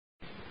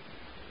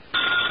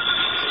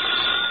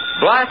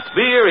Blatz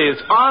Beer is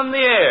on the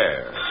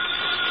air.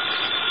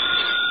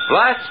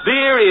 Blatz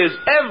Beer is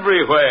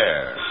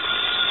everywhere.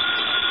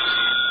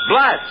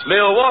 Blatz,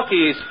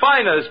 Milwaukee's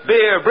finest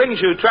beer, brings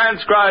you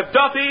transcribed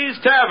Duffy's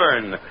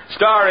Tavern,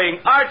 starring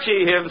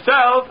Archie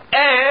himself,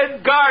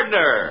 Ed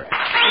Gardner.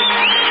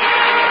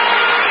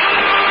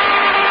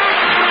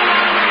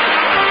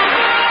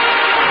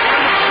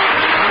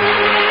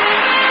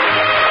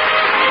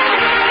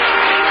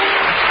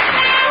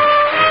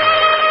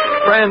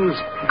 Friends,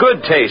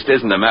 good taste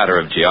isn't a matter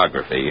of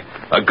geography.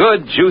 A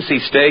good, juicy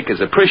steak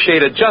is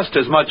appreciated just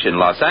as much in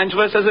Los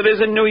Angeles as it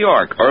is in New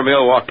York or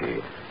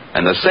Milwaukee.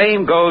 And the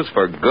same goes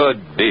for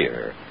good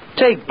beer.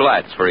 Take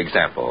Blatz, for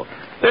example.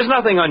 There's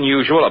nothing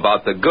unusual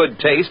about the good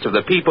taste of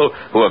the people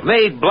who have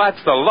made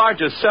Blatz the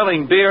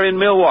largest-selling beer in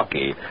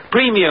Milwaukee,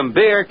 premium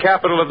beer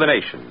capital of the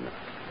nation.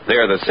 They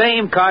are the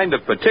same kind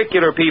of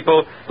particular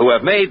people who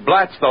have made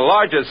Blatz the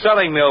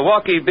largest-selling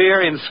Milwaukee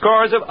beer in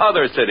scores of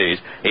other cities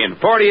in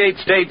 48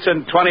 states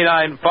and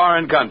 29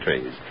 foreign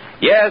countries.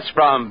 Yes,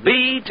 from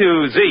B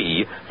to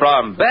Z,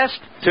 from best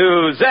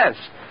to zest.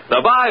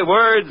 The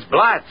bywords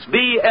Blatz,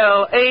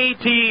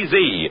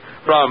 B-L-A-T-Z,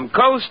 from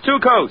coast to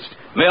coast,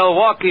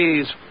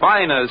 Milwaukee's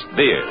finest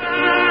beer.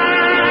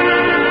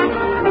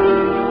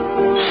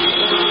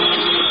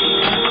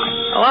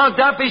 Hello,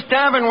 Duffy's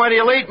Tavern, where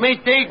you'll eat,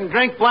 meat to eat, and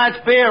drink Blatz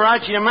beer.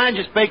 Archie the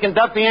Manager speaking.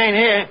 Duffy ain't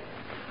here.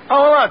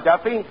 Oh, hello,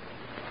 Duffy.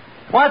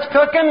 What's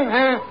cooking?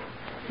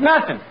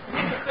 Nothing.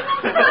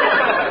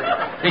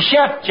 The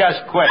chef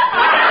just quit.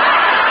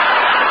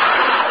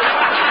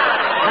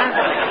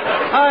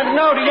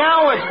 No, the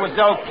hours was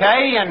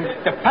okay, and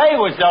the pay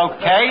was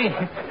okay.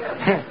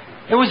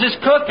 It was his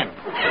cooking.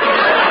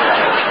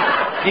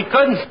 He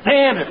couldn't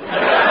stand it.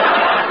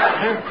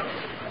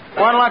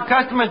 What'll our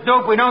customers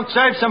do if we don't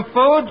serve some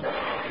food?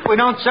 If we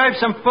don't serve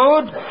some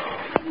food,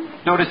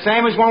 do the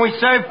same as when we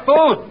serve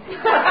food.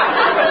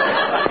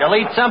 They'll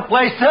eat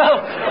someplace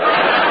else.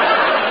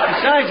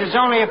 Besides, there's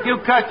only a few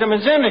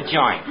customers in the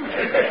joint.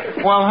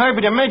 Well,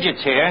 Herbie the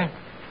Midget's here.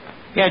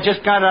 Yeah,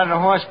 just got out of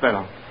the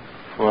hospital.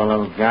 Poor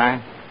little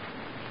guy.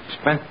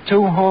 Spent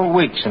 2 whole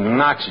weeks in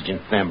an oxygen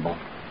thimble.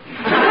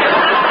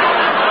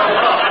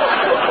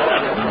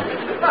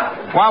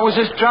 What was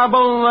his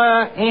trouble?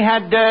 He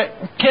had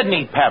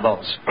kidney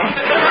pebbles.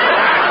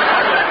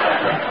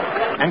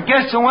 And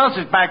guess who else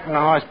is back from the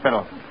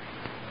hospital?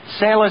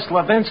 Sailor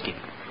Slavinsky.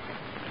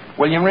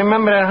 Well, you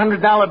remember that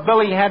 $100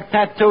 bill he had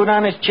tattooed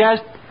on his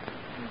chest?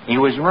 He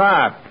was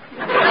robbed.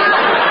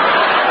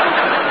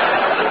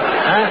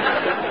 Huh?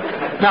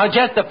 No,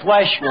 just a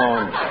flesh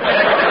wound.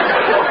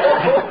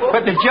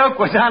 But the joke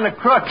was on the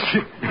crooks.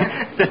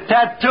 The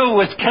tattoo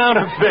was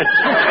counterfeit.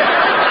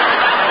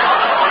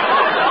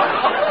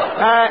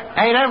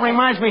 Hey, that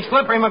reminds me,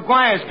 Slippery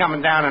McGuire's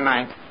coming down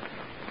tonight.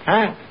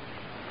 Huh?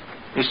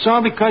 You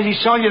saw because he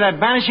sold you that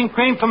vanishing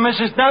cream for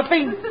Mrs.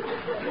 Duffy?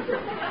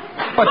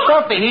 But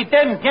Duffy, he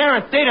didn't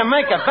guarantee to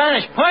make a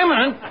vanish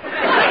permanent.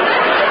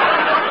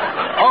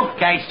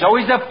 Okay, so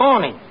he's a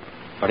phony.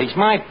 But he's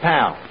my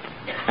pal.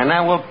 And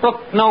I will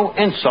brook no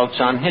insults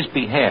on his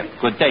behalf.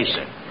 Good day,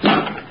 sir.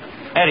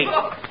 Eddie.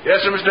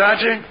 Yes, sir, Mr.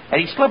 Archie?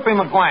 Eddie, Slippery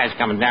McGuire's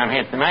coming down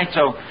here tonight,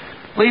 so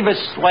leave us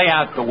lay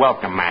out the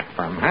welcome mat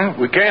for him, huh?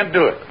 We can't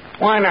do it.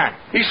 Why not?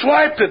 He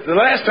swiped it the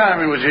last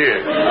time he was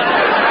here.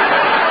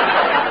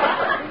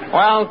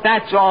 Well,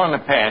 that's all in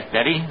the past,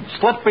 Eddie.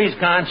 Slippery's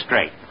gone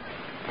straight.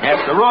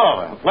 After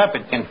all, a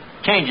leopard can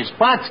change his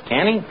spots,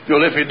 can he?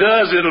 Well, if he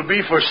does, it'll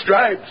be for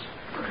stripes.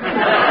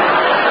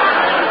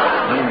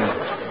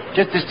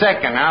 Just a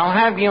second. I'll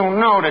have you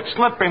know that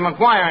Slippery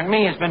McGuire and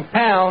me has been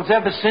pals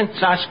ever since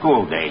our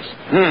school days.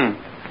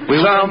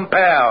 Some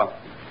pal.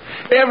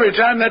 Every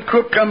time that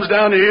crook comes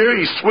down here,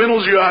 he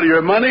swindles you out of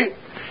your money,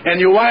 and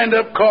you wind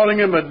up calling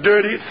him a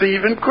dirty,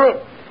 thieving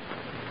crook.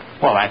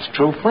 Well, that's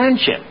true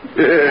friendship.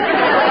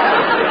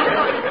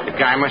 The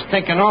guy must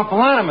think an awful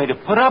lot of me to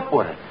put up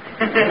with it.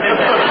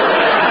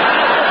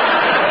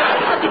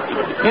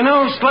 You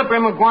know, Slippery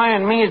McGuire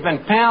and me has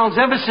been pals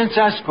ever since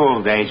our school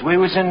days. We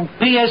was in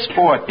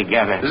PS4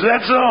 together. Is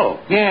that so?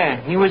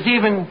 Yeah, he was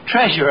even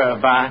treasurer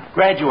of our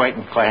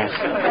graduating class.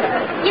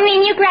 You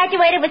mean you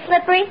graduated with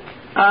Slippery?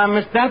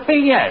 Miss Duffy,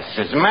 yes.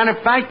 As a matter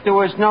of fact, there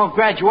was no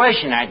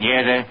graduation that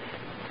year. The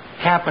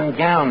cap and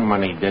gown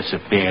money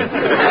disappeared. He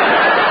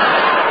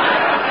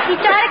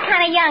started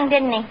kind of young,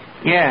 didn't he?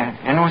 Yeah,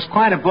 and it was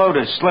quite a blow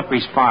to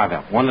Slippery's father,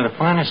 one of the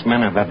finest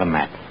men I've ever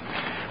met.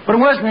 But it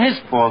wasn't his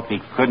fault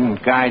he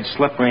couldn't guide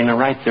Slippery in the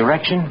right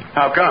direction.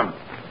 How come?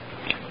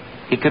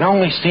 He could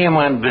only see him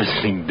on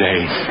visiting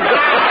days.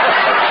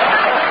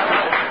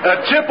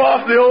 A chip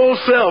off the old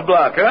cell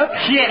block, huh?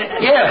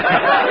 Yeah.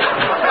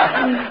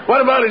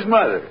 What about his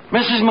mother?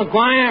 Mrs.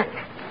 McGuire,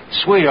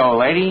 sweet old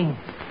lady.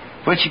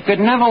 But she could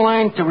never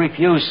learn to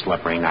refuse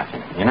Slippery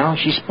nothing. You know,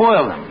 she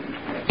spoiled him.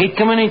 He'd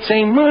come in and he'd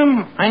say,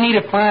 Mom, I need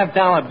a $5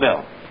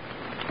 bill.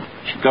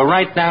 She'd go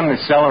right down the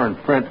cellar and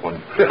print one.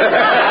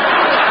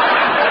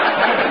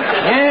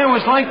 Yeah, it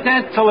was like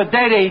that till the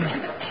day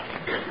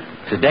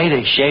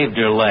they shaved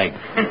her leg.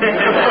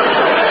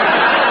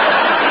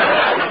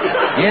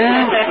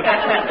 Yeah?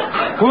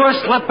 Poor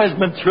Slip has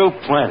been through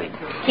plenty.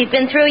 He's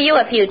been through you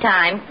a few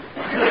times.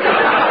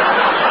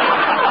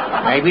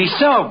 Maybe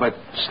so, but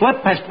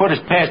Slip has put his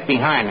past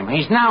behind him.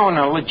 He's now in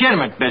a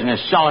legitimate business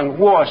selling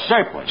war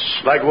surplus.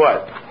 Like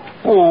what?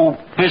 Oh,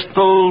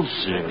 pistols,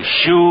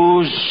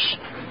 shoes,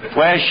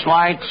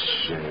 flashlights,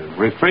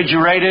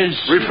 refrigerators.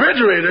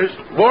 Refrigerators?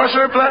 War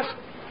surplus?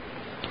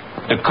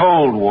 The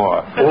Cold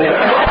War.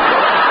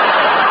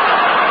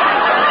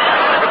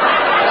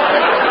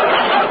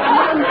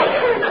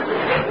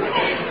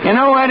 You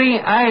know, Eddie,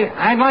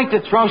 I'd like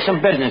to throw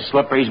some business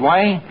Slippery's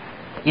way.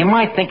 You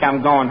might think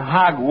I'm going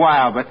hog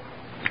wild, but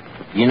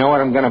you know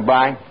what I'm going to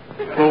buy?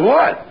 Well,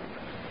 what?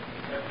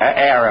 An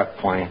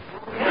airplane.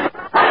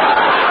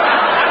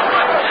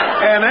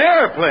 An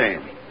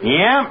airplane?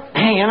 Yeah.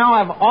 You know,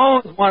 I've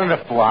always wanted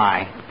to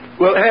fly.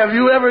 Well, have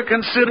you ever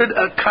considered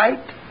a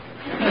kite?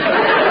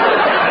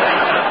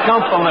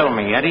 Don't belittle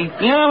me, Eddie.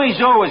 You know,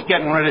 he's always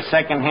getting rid of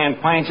second-hand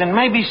planes, and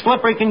maybe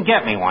Slippery can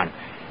get me one.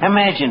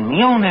 Imagine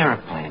me own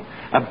airplane,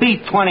 a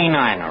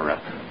B-29 or a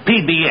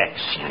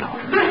PBX, you know.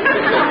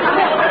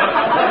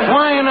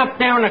 Flying up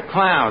there in the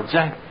clouds.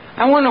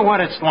 I wonder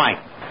what it's like.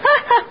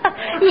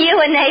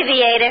 You an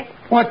aviator.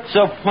 What's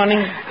so funny?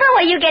 Oh,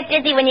 well, you get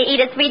dizzy when you eat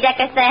a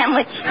 3-decker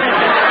sandwich.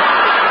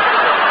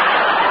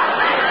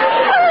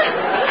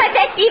 I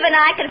bet even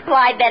I could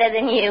fly better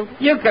than you.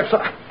 You could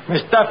fly.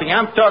 Miss Duffy,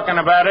 I'm talking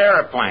about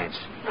airplanes.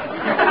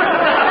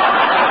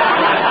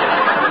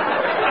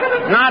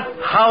 Not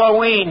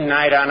Halloween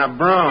night on a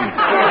broom.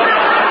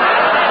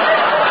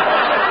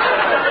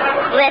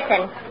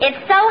 Listen, it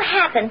so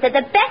happens that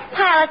the best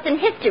pilots in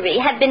history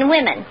have been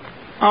women.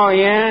 Oh,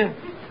 yeah?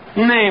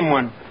 Name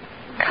one.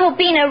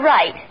 Cobina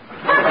Wright.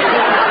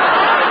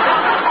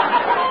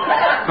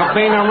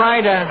 Cobina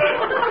Wright,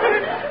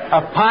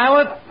 a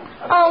pilot?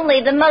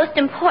 Only the most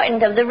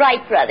important of the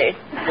Wright brothers.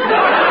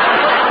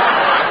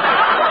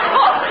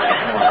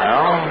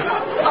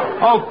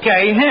 Well,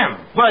 okay, him.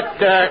 But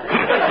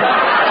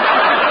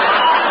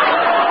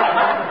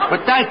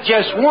that's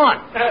just one.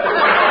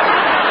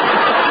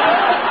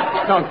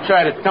 Don't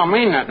try to tell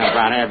me nothing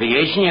about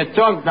aviation. You're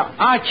talking to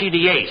Archie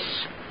the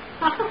Ace.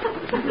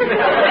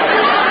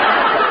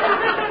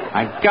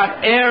 I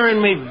got air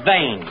in me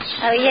veins.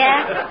 Oh,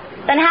 yeah?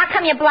 Then how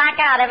come you black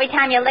out every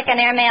time you lick an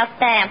airmail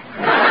stamp?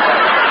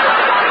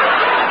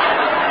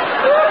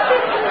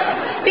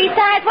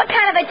 Besides, what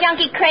kind of a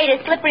junky crate is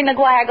Slippery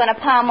McGuire going to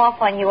palm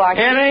off on you, Archie?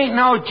 It ain't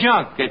no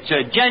junk. It's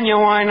a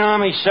genuine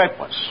Army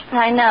surplus.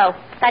 I know.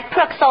 That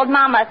crook sold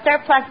Mama a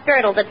surplus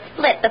girdle that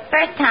split the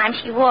first time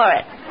she wore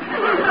it.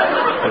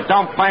 But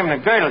don't blame the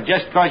girdle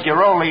just because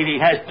your old lady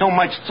has too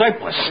much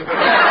surplus.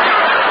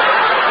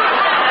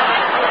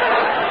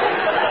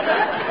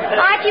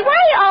 Archie, why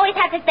do you always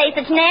have to say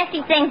such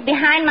nasty things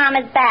behind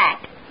Mama's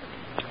back?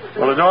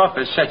 Well, it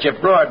offers such a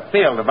broad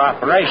field of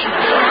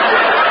operations.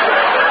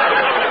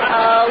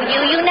 Oh,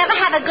 you never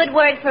have a good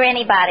word for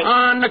anybody.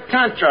 On the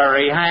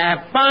contrary, I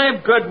have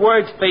 5 good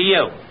words for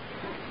you.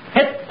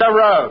 Hit the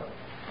road.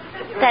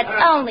 That's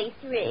only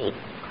 3.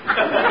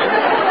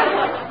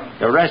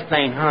 The rest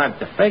ain't hard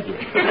to figure.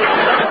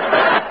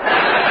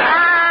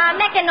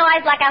 Make a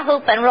noise like a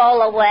hoop and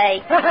roll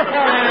away.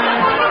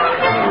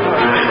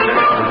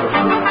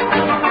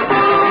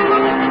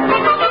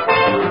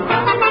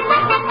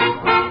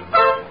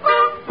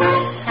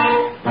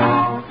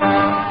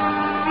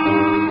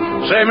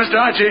 Say, Mr.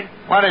 Archie.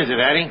 What is it,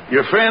 Eddie?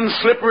 Your friend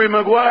Slippery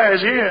McGuire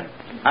is here.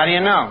 How do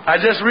you know? I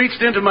just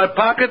reached into my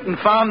pocket and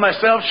found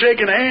myself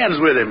shaking hands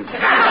with him.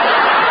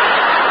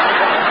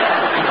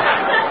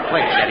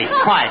 Please, Eddie,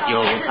 quiet,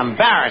 you'll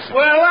embarrass me.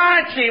 Well,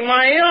 Archie,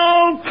 my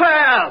old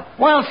pal.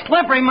 Well,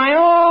 Slippery, my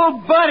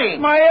old buddy.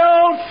 My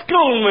old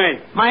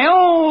schoolmate. My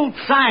old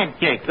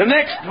sidekick. The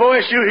next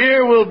voice you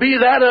hear will be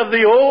that of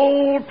the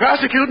old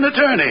prosecuting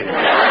attorney.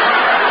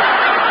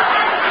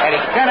 Eddie,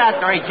 get out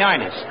there and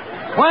join us.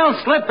 Well,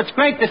 Slip, it's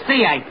great to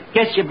see you. I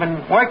guess you've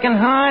been working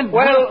hard?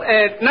 Well,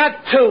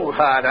 not too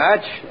hard,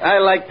 Arch. I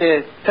like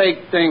to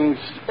take things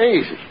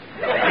easy.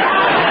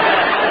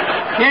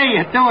 Yeah,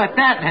 you do it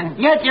that, and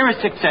yet you're a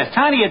success.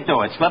 How do you do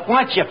it, Slip?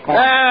 What's your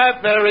form?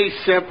 Very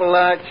simple,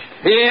 Arch.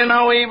 Hear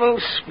no evil,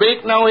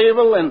 speak no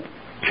evil, and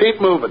keep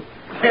moving.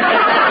 Still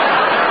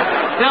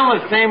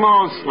the same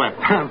old Slip.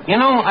 You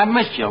know, I've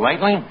missed you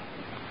lately.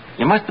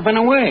 You must have been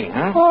away,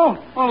 huh? Oh,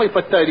 only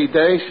for 30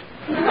 days.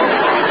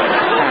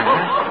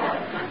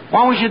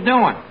 What was you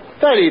doing?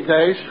 30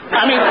 days.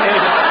 I mean,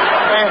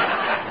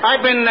 I've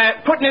been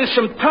putting in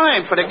some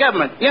time for the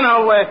government. You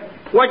know,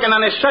 working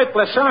on this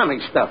surplus army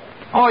stuff.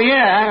 Oh,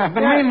 yeah. I've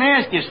been meaning to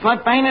ask you,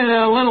 Slip. Ain't it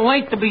a little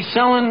late to be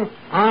selling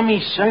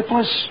army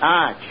surplus?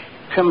 Arch,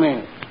 come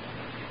in.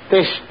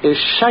 This is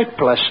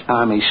surplus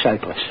army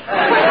surplus.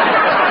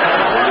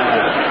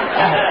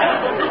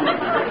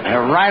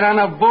 You're right on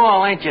the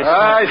ball, ain't you,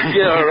 Slip?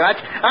 Sure,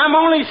 Arch. I'm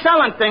only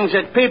selling things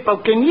that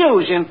people can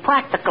use in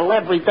practical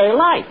everyday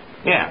life.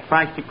 Yeah,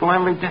 practical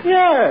everything?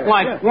 Yeah.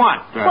 Like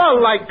what? Well,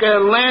 like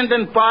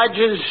landing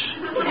barges,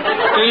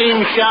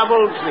 steam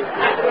shovels,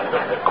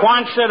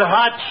 Quonset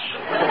huts,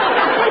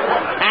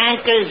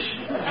 anchors,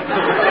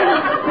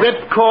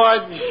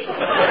 ripcords,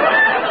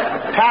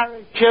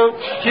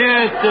 parachutes.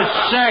 Just a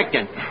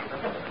second.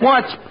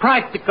 What's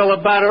practical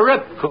about a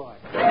ripcord?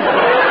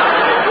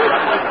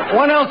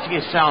 What else are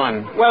you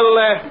selling? Well,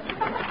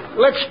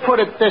 let's put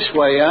it this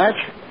way,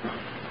 Arch.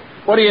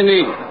 What do you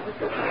need?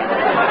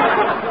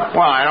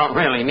 Well, I don't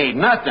really need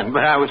nothing,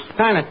 but I was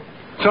kind of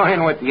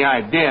toying with the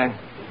idea.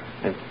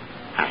 It's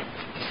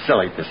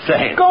silly to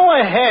say. Go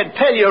ahead.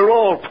 Tell your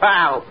old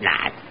pal.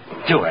 Nah,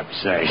 it's too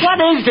absurd. What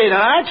is it,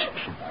 Arch?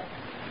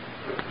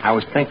 I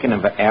was thinking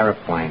of an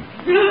airplane.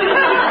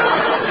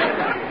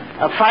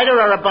 A fighter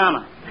or a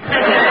bomber?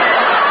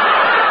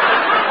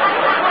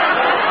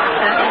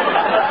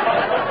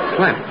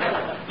 Slim,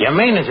 you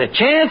mean there's a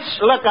chance?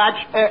 Look,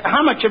 Arch,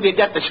 how much have you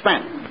got to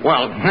spend?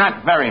 Well,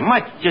 not very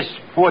much, just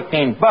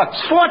 $14. $14?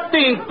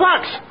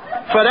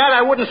 For that,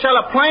 I wouldn't sell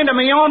a plane to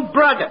my own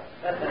brother.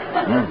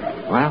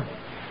 Well,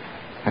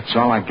 that's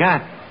all I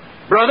got.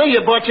 Brother,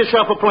 you bought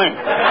yourself a plane.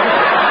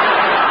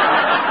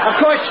 Of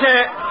course,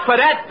 for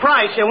that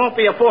price, it won't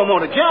be a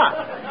four-motor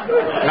job.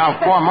 No,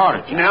 4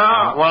 motors.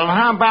 No. Well,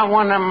 how about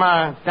one of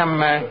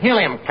them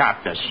helium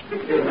copters?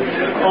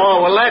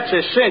 Oh, well, that's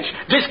a cinch.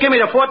 Just give me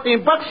the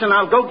 $14 and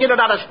I'll go get it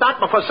out of stock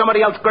before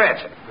somebody else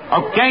grabs it.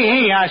 Okay,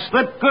 here,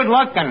 Slip. Good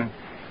luck and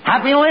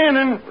happy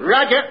landing.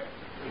 Roger.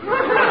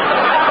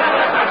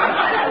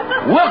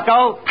 We'll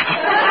go.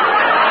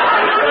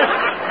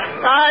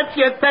 Arch,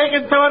 you're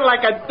taking to it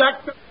like a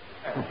duck.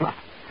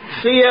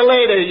 See you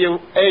later, you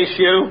ace,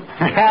 you.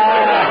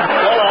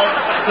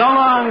 So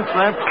long,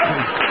 Slip.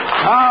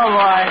 All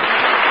right.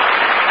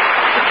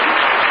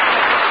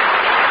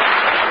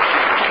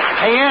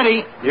 Hey,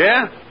 Eddie.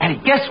 Yeah? Eddie,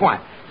 guess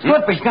what?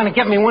 Slipper's going to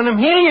get me one of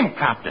them helium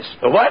copters.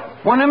 The what?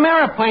 One of them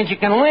airplanes you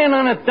can land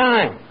on a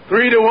dime.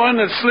 3-to-1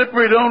 that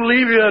Slippery don't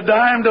leave you a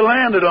dime to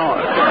land it on.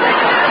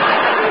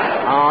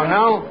 Oh,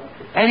 no.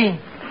 Eddie,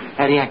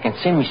 I can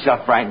see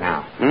myself right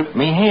now.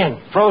 Me hand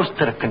froze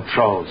to the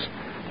controls.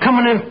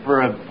 Coming in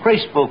for a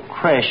graceful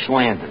crash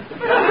landing.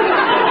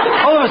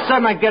 All of a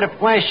sudden, I get a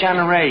flash on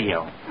the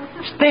radio.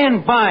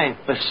 Stand by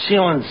for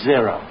ceiling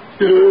 0.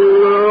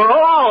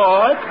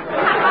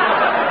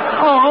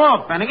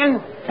 Oh, Finnegan.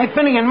 Hey,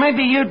 Finnegan,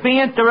 maybe you'd be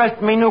interested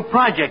in my new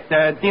project.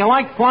 Do you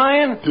like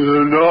flying?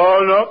 No,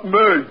 not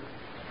me.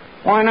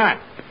 Why not?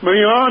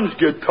 My arms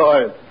get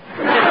tired.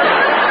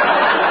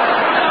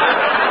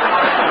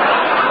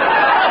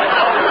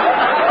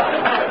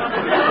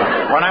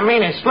 What I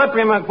mean is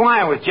Slippery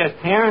McGuire was just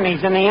here, and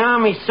he's in the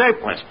Army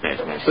surplus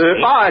business.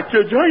 Arch,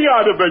 you're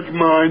out of his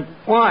mind.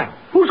 What?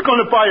 Who's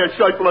going to buy a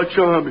surplus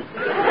army?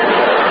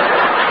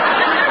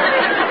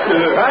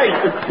 Hey,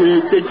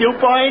 did you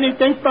buy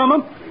anything from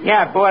him?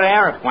 Yeah, I bought an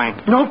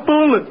airplane. No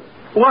fooling.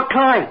 What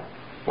kind?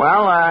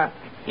 Well,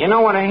 you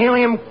know what a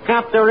helium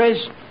copter is?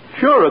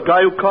 Sure, a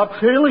guy who cops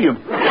helium.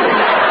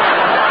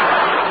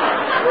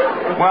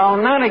 Well,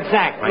 not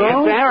exactly.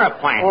 No? It's an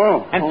airplane.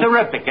 And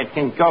terrific. It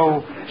can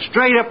go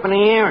straight up in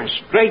the air and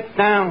straight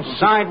down,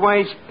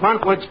 sideways,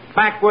 frontwards,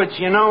 backwards,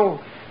 you know.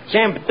 It's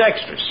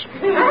ambidextrous.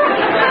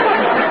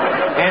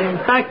 And in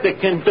fact, it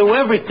can do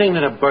everything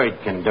that a bird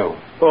can do.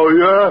 Oh,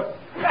 yeah?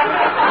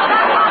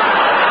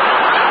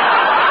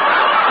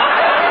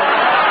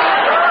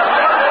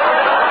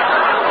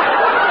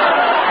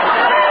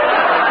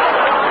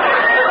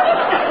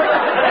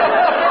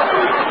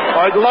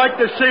 I'd like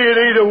to see it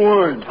either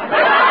one.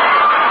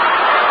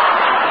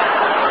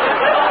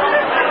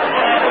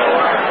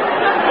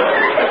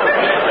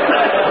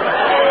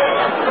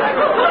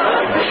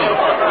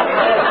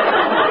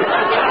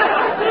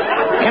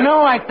 You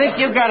know, I think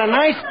you've got a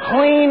nice,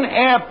 clean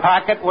air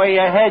pocket where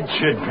your head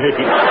should be.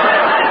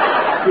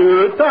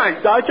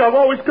 Thanks, Arch. I've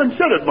always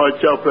considered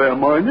myself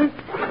air-minded.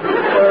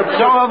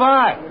 So have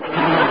I.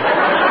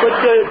 But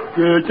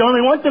there's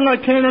only one thing I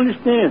can't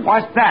understand.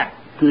 What's that?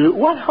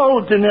 What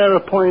holds an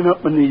airplane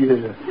up in the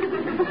air?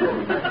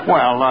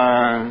 Well,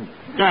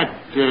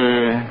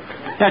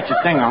 that's a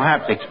thing I'll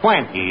have to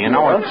explain to you. You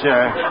know, it's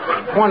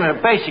one of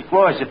the basic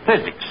laws of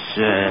physics.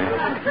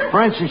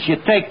 For instance, you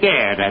take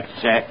air,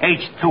 that's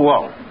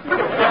H2O.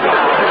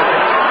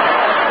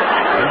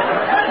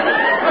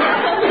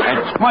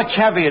 It's much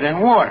heavier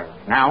than water.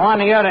 Now, on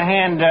the other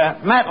hand,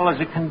 metal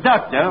is a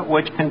conductor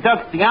which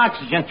conducts the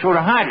oxygen through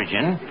the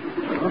hydrogen,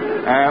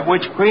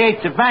 which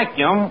creates a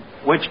vacuum,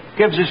 which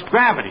gives us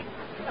gravity.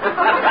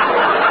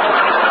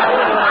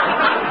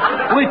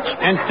 Which,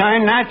 in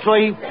turn,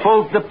 naturally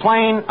pulls the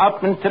plane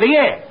up into the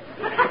air.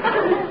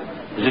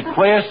 Is it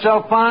clear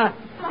so far?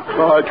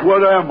 Arch,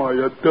 what am I,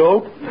 a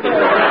dope?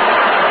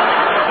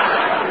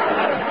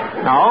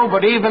 No,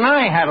 but even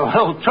I had a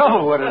little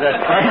trouble with it at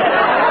first.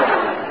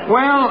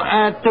 Well,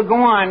 to go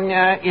on,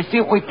 you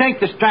see, we take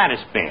the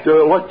stratosphere.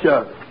 What's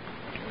that?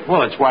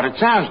 Well, it's what it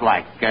sounds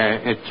like.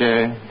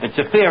 It's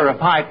a fear of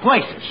high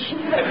places.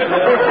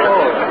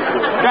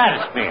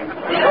 Stratosphere.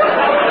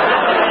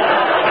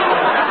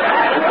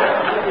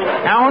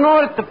 Now, in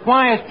order to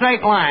fly a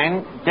straight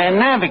line, the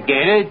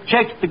navigator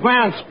checks the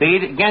ground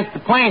speed against the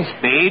plane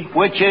speed,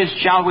 which is,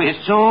 shall we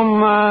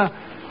assume,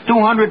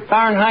 200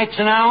 Fahrenheit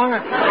an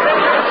hour?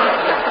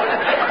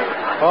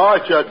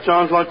 Arch, that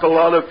sounds like a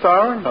lot of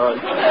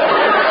Fahrenheit.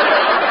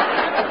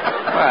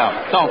 Well,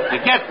 don't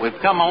forget, we've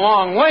come a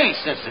long way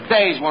since the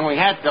days when we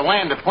had to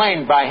land a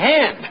plane by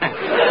hand.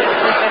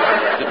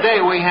 Today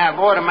we have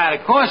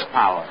automatic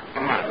horsepower.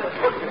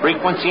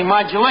 Frequency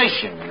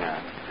modulation.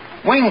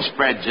 Wing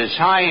spreads as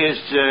high as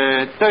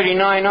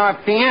 39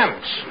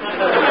 RPMs.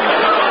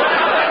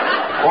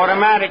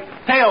 Automatic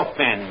tail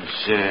fins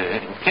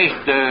in case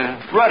the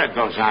rudder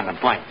goes on the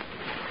blink.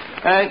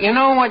 You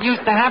know what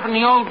used to happen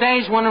in the old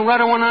days when the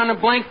rudder went on the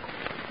blink?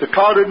 The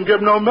cow didn't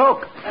give no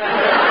milk.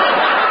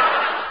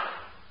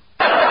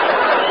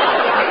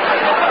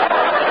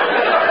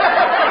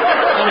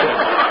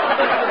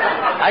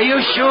 Are you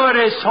sure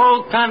this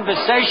whole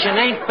conversation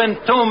ain't been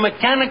too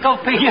mechanical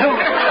for you?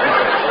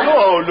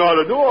 No, not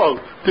at all.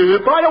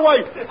 By the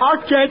way, our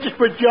chances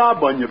for a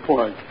job on your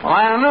plane? Well,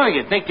 I don't know.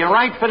 You think you're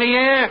right for the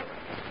air?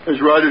 As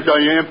right as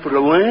I am for the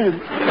land.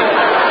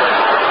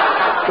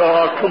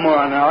 Oh, come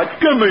on, Alex.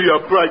 Give me a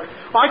break.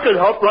 I could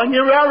help run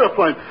your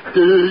airplane.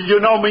 You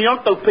know, me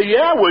Uncle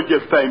Pierre was a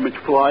famous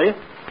flyer.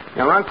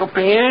 Your Uncle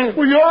Pierre?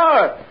 Well,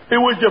 yeah. He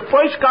was the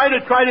first guy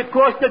to try to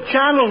cross the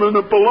channel in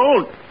a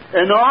balloon.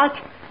 And, Arch,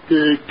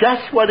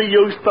 guess what he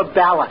used for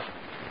ballast?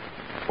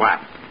 What?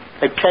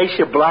 A case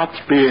of Black's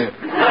beer.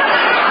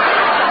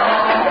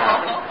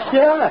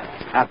 Yeah.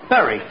 A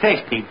very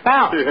tasty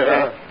ballast.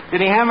 Yeah. Did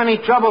he have any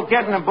trouble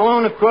getting the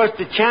balloon across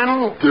the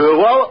channel?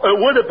 Well, it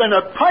would have been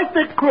a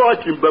perfect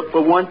crossing, but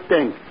for one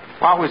thing.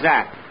 What was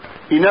that?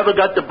 He never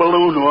got the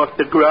balloon off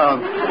the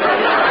ground.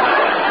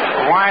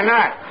 Why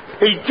not?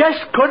 He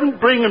just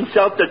couldn't bring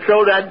himself to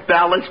throw that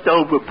ballast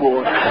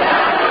overboard.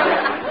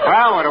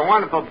 Well, with a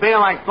wonderful beer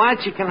like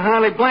that, you can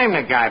hardly blame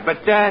the guy.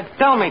 But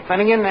tell me,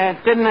 Finnegan,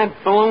 didn't that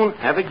balloon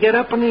ever get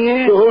up in the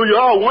air? Oh,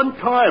 yeah, one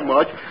time,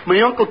 Arch. My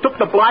uncle took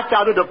the black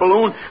out of the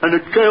balloon, and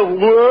it sailed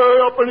way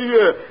up in the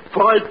air.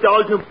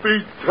 5,000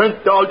 feet,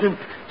 10,000,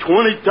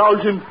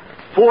 20,000,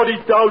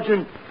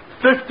 40,000,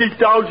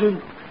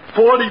 50,000,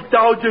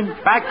 40,000.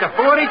 Back to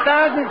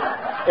 40,000?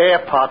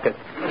 Air pocket.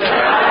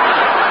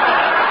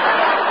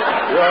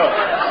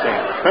 Yeah.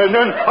 And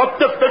then up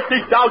to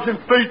 50,000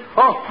 feet,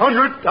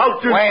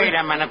 100,000 Wait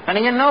a minute,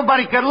 Finnegan.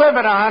 Nobody could live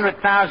at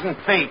 100,000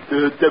 feet.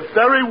 The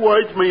very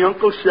words my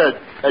uncle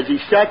said as he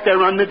sat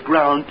there on the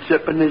ground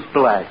sipping his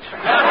black.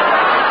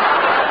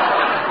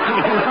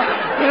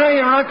 You know,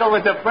 your uncle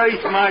was a very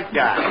smart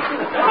guy.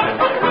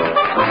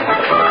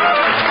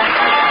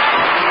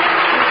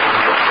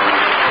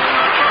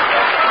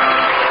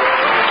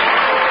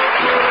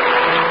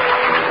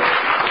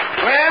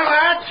 Well,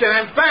 Arch,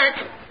 I'm back.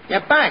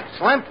 You're back,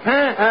 Slimp,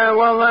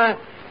 huh?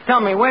 Tell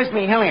me, where's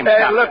me helium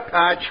stop? Look,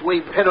 Arch,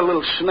 we've hit a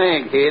little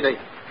snag here. The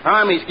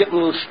Army's getting a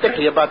little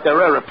sticky about their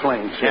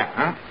aeroplanes. Yeah,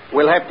 huh?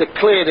 We'll have to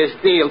clear this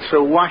deal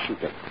through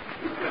Washington.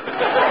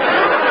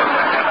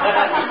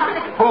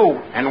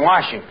 Who in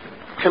Washington?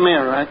 Come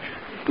here, Arch.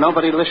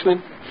 Nobody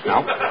listening?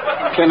 No.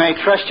 Can I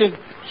trust you?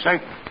 Sir?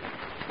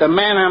 The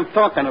man I'm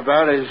talking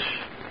about is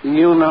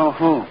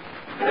you-know-who.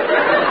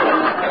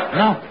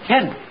 No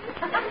kidding.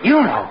 You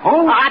know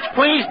who? Arch,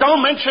 please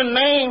don't mention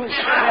names.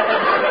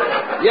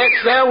 Yes,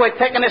 sir, we're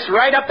taking this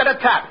right up to the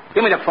top.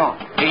 Give me the phone.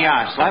 Here you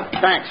are, Slimp.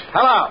 Thanks.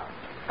 Hello,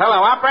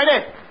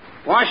 operator.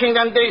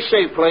 Washington,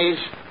 D.C., please.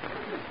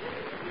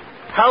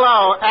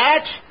 Hello,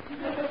 Arch.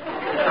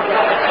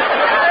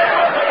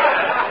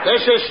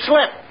 This is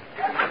Slip.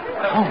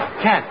 Oh,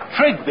 Cat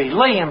Trigby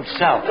Lee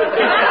himself.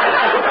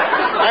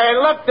 Hey,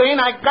 look, Dean,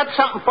 I got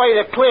something for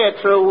you to clear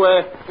through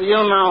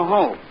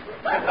you-know-who.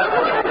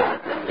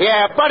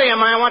 Yeah, a buddy of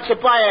mine wants to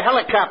buy a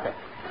helicopter.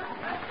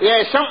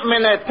 Yeah, something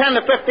in the $10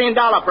 to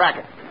 $15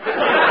 bracket.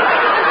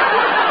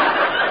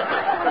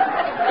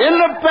 In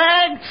the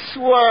bag?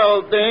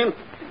 Swell, Dean.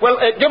 Well,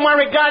 give my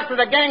regards to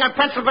the gang on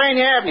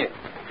Pennsylvania Avenue.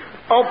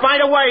 Oh,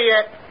 by the way,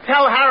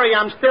 tell Harry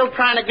I'm still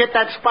trying to get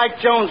that Spike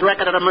Jones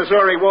record of the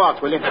Missouri Waltz,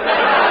 will you?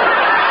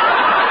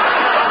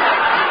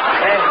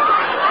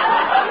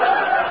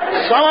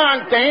 So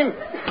long, Dean.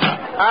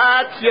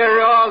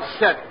 You're all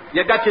set.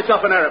 You got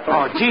yourself an airplane.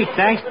 Oh, gee,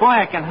 thanks. Boy,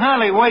 I can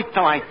hardly wait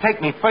till I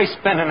take me first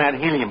spin in that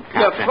helium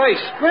Your copter.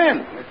 first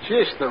spin?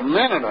 Just a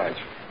minute, Arch.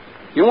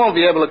 You won't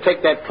be able to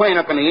take that plane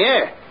up in the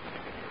air.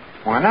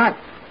 Why not?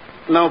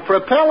 No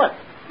propeller.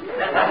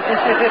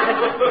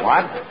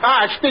 What?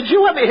 Arch, did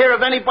you ever hear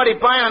of anybody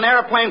buying an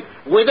airplane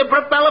with a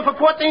propeller for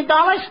 $14?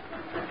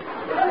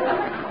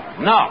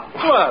 No.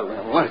 Well,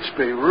 then let's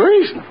be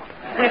reasonable.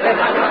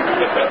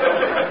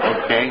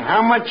 Okay,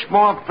 how much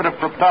more for the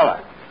propeller?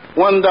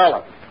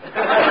 $1. I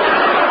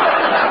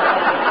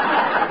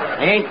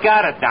ain't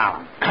got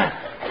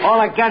 $1. All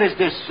I got is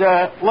this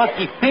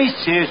lucky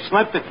piece here,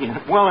 Slip. If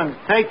you're willing to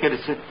take it,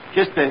 it's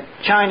just a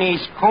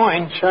Chinese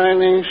coin.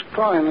 Chinese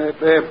coin.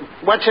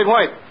 What's it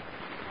worth?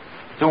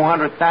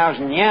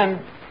 200,000 yen.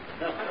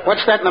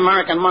 What's that in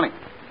American money?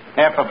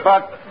 $1.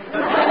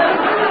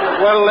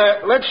 Well,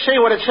 let's see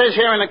what it says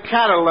here in the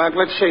catalog.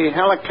 Let's see.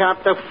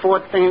 Helicopter,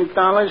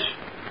 $14.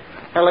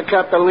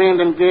 Helicopter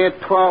landing gear,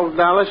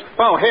 $12.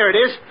 Oh, here it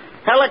is.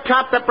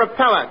 Helicopter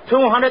propeller,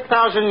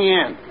 200,000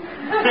 yen.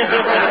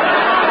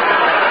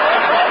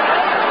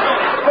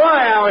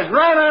 was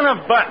right on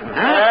a button,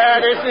 huh?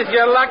 This is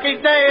your lucky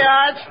day,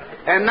 Arch.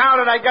 And now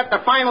that I got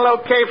the final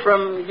okay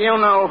from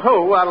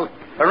you-know-who, I'll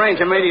arrange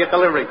immediate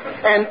delivery.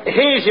 And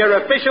here's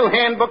your official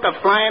handbook of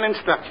flying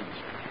instructions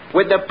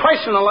with the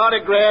personal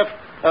autograph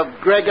of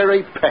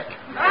Gregory Peck.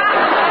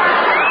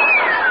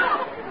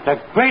 The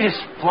greatest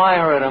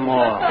flyer of them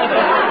all.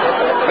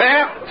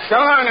 Well, so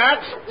long,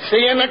 Arch. See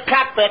you in the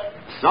cockpit.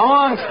 So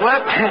long,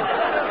 Slip.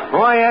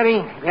 Boy,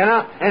 Eddie,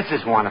 this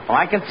is wonderful.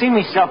 I can see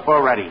myself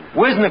already.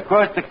 Whizzing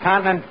across the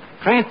continent,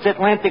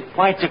 transatlantic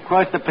flights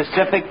across the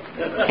Pacific.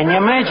 Can you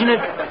imagine it?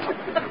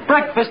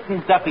 Breakfast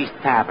in Duffy's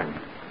Tavern.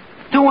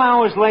 2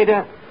 hours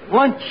later,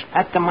 lunch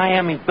at the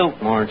Miami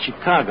Biltmore in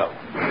Chicago.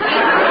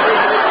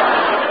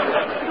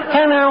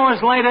 10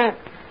 hours later,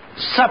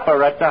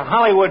 supper at the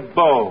Hollywood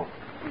Bowl.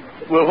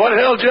 Well, what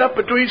held you up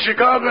between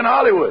Chicago and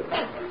Hollywood?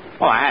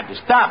 Well, I had to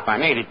stop. I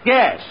needed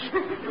gas.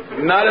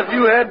 Not if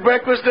you had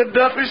breakfast at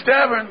Duffy's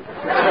Tavern.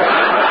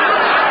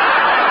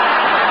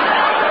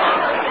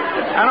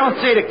 I don't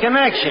see the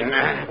connection.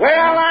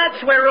 Well,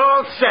 Arch, we're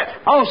all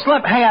set. Oh,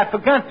 Slip, hey, I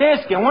forgot to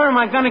ask you, where am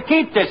I going to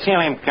keep this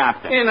helium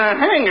copter? In a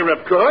hangar,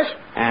 of course.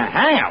 A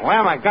hangar? Where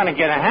am I going to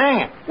get a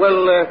hangar?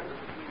 Well,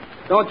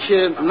 don't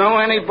you know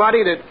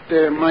anybody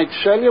that might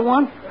sell you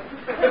one?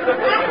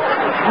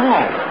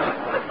 Oh.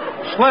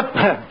 Slip,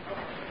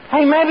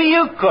 hey, maybe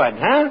you could,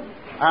 huh?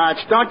 Arch,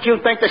 don't you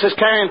think this is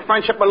carrying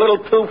friendship a little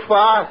too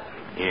far?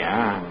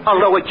 Yeah.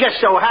 Although it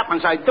just so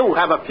happens I do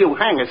have a few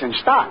hangars in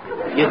stock.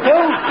 You do?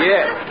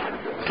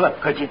 Yeah. Slip,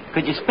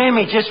 could you spare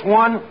me just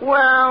one?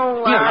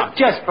 Well,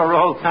 just for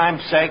old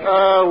time's sake.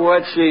 Oh,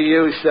 what's the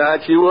use,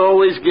 Arch? You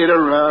always get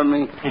around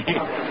me.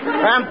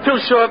 I'm too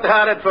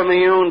soft-hearted for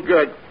my own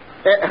good.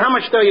 How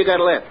much dough you got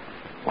left?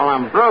 Well,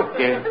 I'm broke,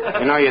 kid.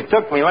 You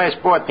took me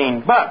last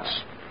 $14.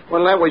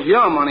 Well, that was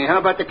your money. How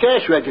about the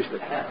cash register?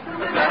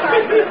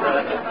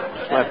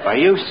 Slip, are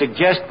you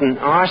suggesting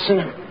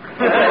arson?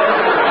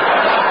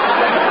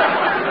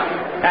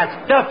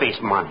 That's Duffy's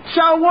money.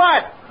 So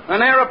what?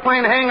 An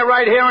aeroplane hangar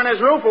right here on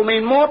his roof will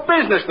mean more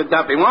business to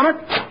Duffy, won't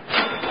it?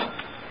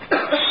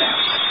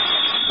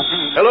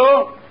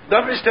 Hello?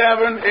 Duffy's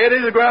Tavern. Eddie,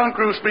 the ground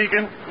crew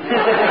speaking.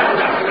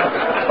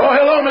 Oh,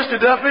 hello, Mr.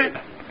 Duffy.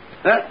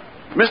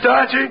 Mr.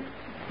 Archie?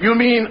 You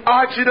mean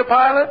Archie the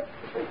pilot?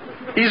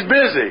 He's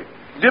busy,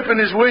 dipping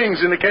his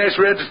wings in the cash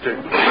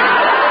register.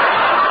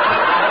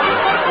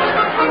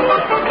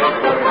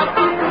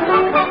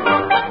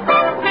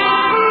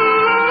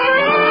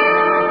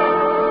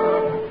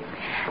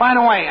 By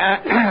the way,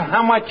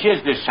 how much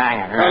is this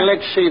hangar?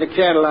 Let's see the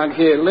catalog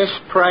here. List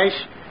price,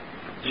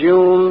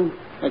 June,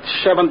 it's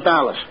 $7.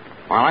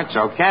 Well, that's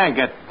okay. I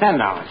got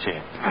 $10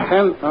 here.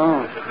 $10?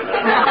 Oh.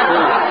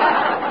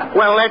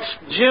 Well, that's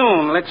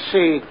June. Let's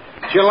see.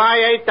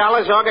 July,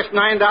 $8. August,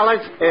 $9.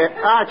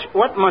 Arch,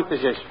 what month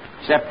is this?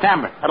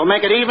 September. That'll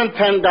make it even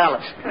 $10.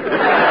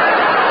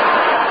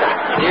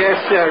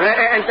 Yes, sir.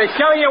 And to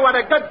show you what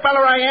a good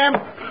fellow I am,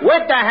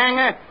 with the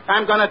hangar,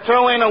 I'm going to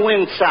throw in a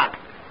windsock.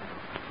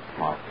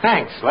 Well,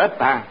 thanks, Slip.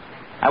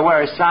 I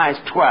wear a size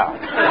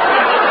 12.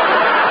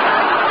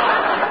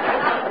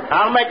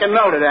 I'll make a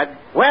note of that.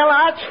 Well,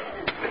 Arch,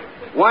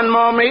 one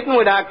more meeting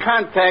with our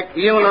contact,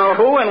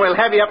 you-know-who, and we'll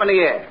have you up in the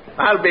air.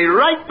 I'll be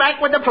right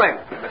back with the plane.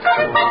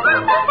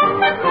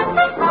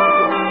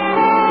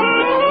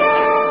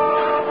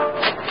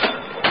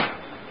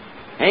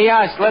 Here you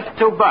are, Slip,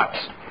 $2.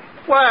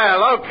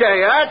 Well,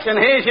 okay, Arch, and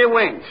here's your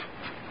wings.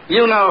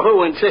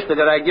 You-know-who insisted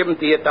that I give them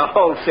to you at the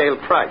wholesale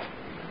price.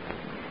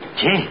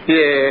 Gee.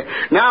 Yeah.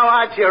 Now,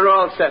 Arch, you're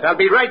all set. I'll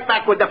be right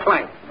back with the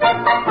plane.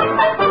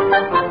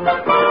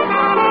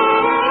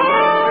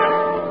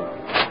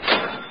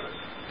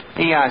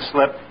 Here you are,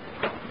 Slip.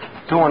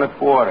 2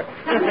 1/4.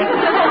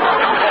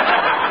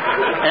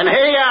 And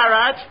here you are,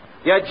 Arch.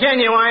 Your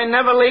genuine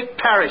never-leak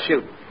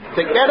parachute.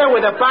 Together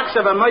with a box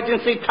of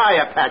emergency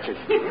tire patches.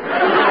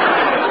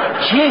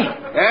 Gee.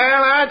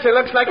 Well, Arch, it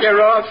looks like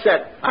you're all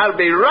set. I'll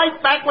be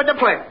right back with the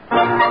plane.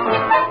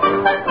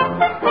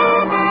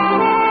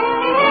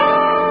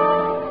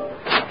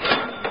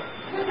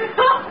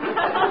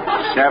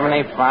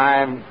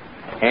 75,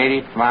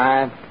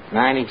 85,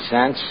 90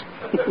 cents.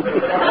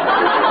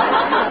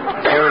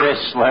 Here it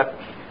is, Slip.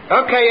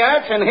 Okay,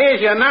 Arch, and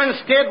here's your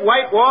non-skid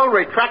white wall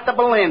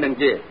retractable landing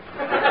gear.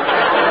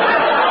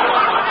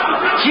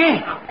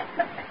 Gee.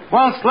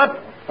 Well, Slip,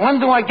 when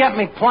do I get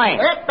me plane?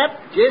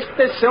 Just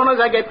as soon as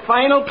I get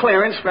final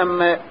clearance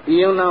from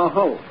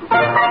you-know-who.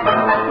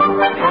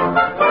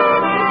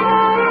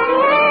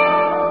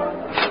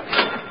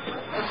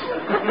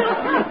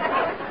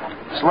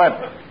 Slip.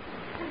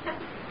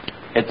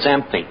 It's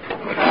empty.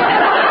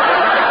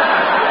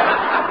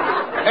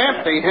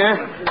 Empty, huh?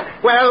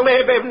 Well,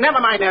 never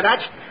mind that,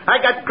 Arch. I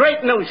got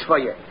great news for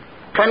you.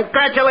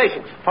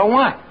 Congratulations. For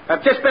what?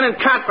 I've just been in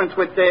conference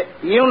with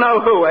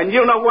you-know-who, and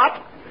you know what?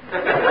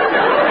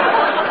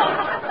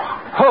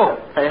 Who?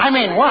 I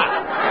mean, what?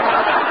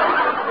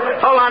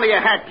 Hold on to your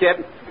hat,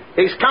 kid.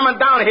 He's coming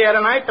down here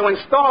tonight to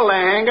install the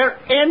hangar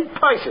in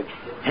person.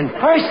 In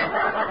person?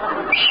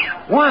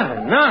 What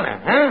an honor,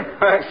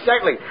 huh?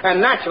 Exactly.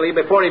 And naturally,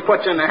 before he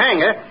puts you in the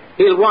hangar,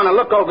 he'll want to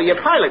look over your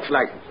pilot's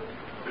license.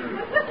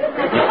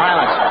 Your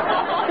pilot's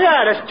license?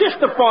 Yeah, that's just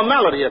a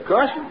formality, of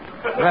course.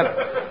 Look,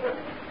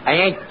 I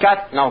ain't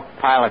got no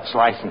pilot's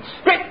license.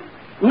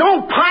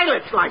 No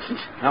pilot's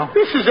license? No.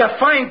 This is a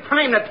fine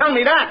time to tell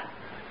me that.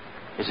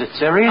 Is it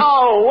serious?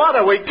 Oh, what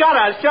have we got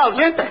ourselves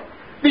into?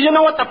 Do you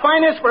know what the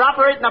fine is for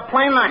operating a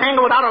plane in a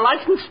hangar without a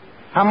license?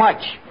 How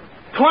much?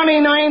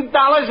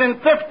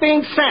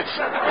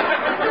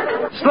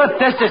 $29.15. Slip,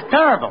 this is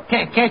terrible.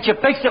 Can't you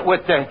fix it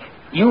with the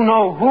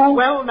you-know-who?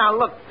 Well, now,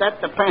 look,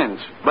 that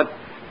depends. But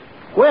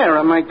where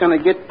am I going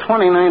to get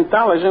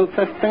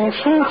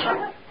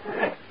 $29.15?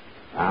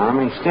 Let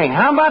me see.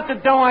 How about the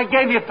dough I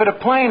gave you for the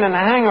plane and the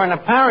hangar and the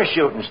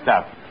parachute and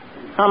stuff?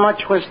 How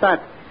much was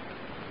that?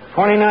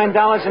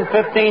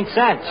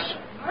 $29.15.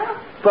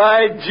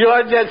 By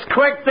George, that's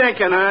quick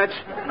thinking, Arch.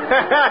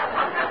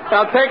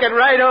 I'll take it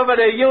right over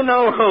to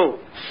you-know-who.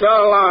 So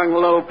long,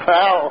 little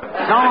pal.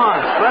 So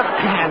long, Slip,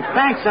 and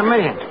thanks a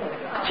million.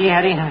 Gee,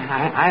 Eddie,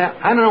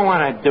 I don't know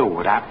what I'd do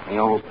without the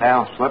old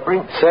pal,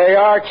 Slippery. Say,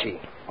 Archie.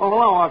 Oh,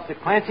 hello, Officer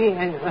Clancy.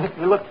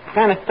 You look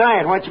kind of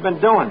tired. What you been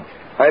doing?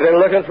 I've been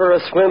looking for a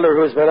swindler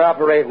who's been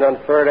operating on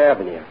 3rd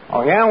Avenue.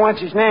 Oh, yeah? What's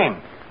his name?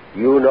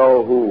 You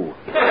know who.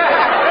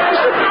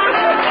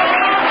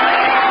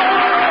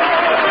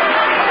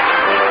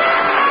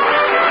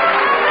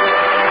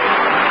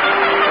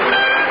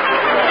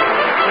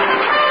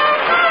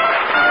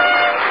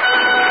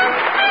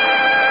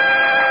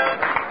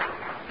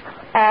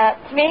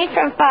 Three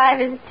from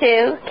 5 is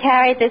 2.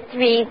 Carry the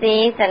 3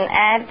 Z's and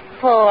add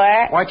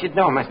 4. What you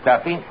doing, Miss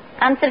Duffy?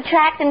 I'm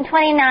subtracting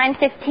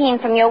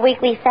 $29.15 from your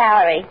weekly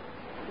salary.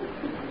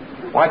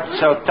 What's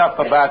so tough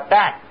about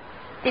that?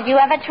 Did you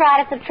ever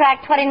try to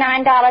subtract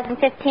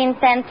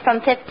 $29.15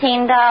 from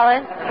 $15?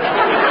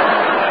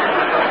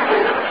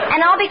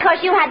 And all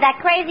because you had that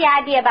crazy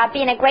idea about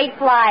being a great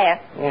flyer.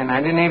 Yeah, and I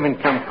didn't even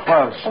come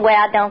close.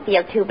 Well, don't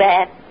feel too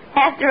bad.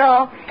 After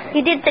all,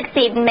 you did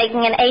succeed in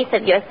making an ace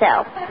of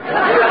yourself.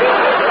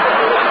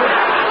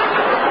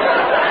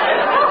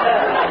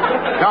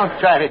 Don't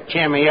try to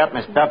cheer me up,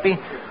 Miss Duffy.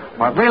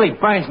 What really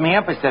burns me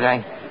up is that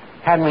I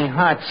had me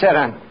heart set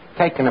on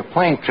taking a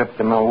plane trip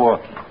to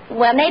Milwaukee.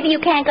 Well, maybe you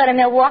can't go to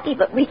Milwaukee,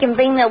 but we can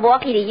bring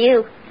Milwaukee to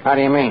you. How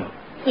do you mean?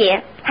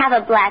 Here, have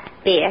a black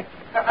beer.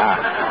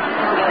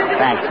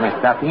 Thanks, Miss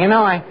Duffy. You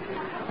know, I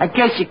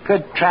guess you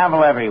could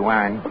travel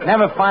everywhere and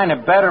never find a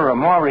better or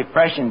more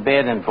refreshing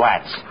beer than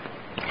Blatz.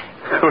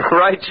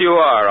 Right you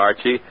are,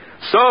 Archie.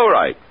 So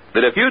right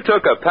that if you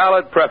took a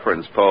palate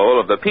preference poll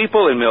of the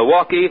people in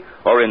Milwaukee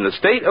or in the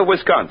state of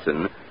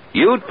Wisconsin,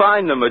 you'd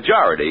find the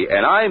majority,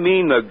 and I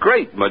mean the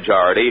great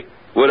majority,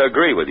 would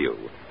agree with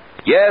you.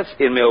 Yes,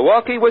 in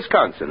Milwaukee,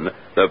 Wisconsin,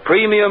 the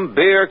premium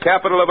beer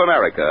capital of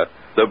America,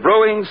 the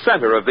brewing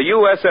center of the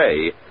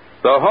USA,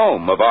 the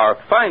home of our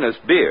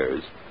finest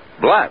beers,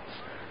 Blatz,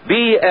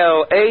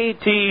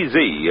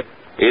 B-L-A-T-Z,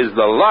 is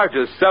the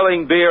largest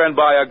selling beer and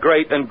by a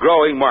great and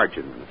growing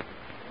margin.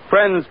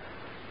 Friends,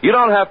 you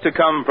don't have to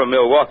come from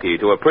Milwaukee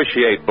to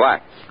appreciate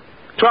Blatz.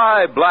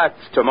 Try Blatz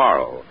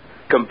tomorrow.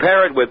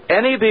 Compare it with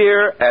any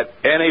beer at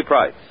any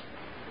price.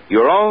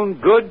 Your own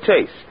good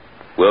taste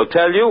will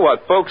tell you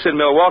what folks in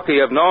Milwaukee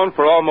have known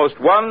for almost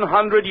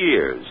 100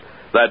 years,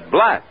 that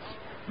Blatz,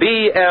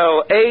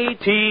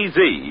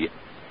 B-L-A-T-Z,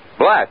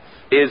 Blatz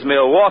is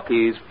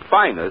Milwaukee's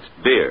finest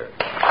beer.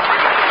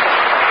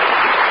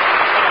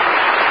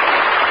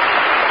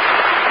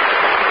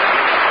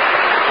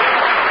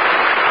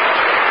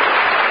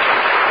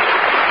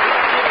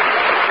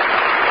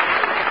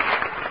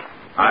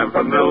 I'm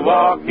from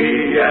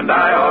Milwaukee, and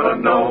I ought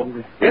to know.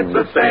 It's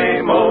the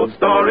same old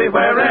story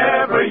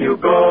wherever you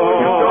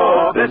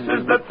go. This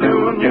is the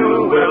tune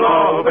you will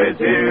always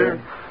hear.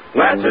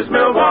 Blatz is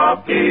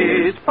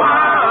Milwaukee's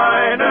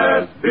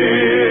finest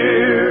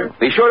beer.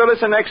 Be sure to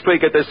listen next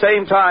week at the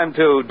same time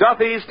to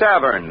Duffy's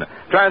Tavern,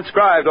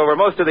 transcribed over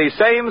most of these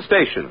same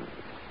stations.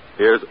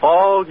 Here's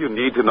all you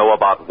need to know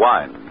about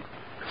wine.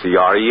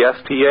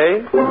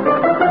 C-R-E-S-T-A,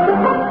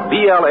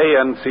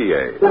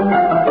 B-L-A-N-C-A.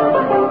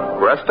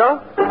 Cresta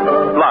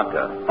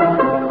Blanca.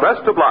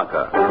 Cresta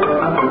Blanca.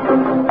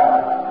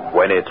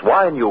 When it's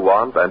wine you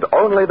want, and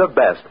only the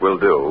best will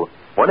do,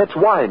 when it's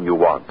wine you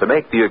want to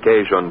make the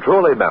occasion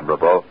truly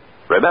memorable,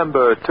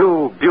 remember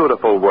 2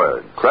 beautiful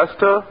words.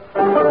 Cresta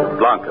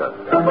Blanca.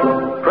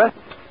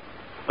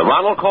 The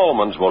Ronald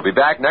Colemans will be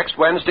back next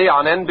Wednesday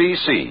on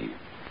NBC.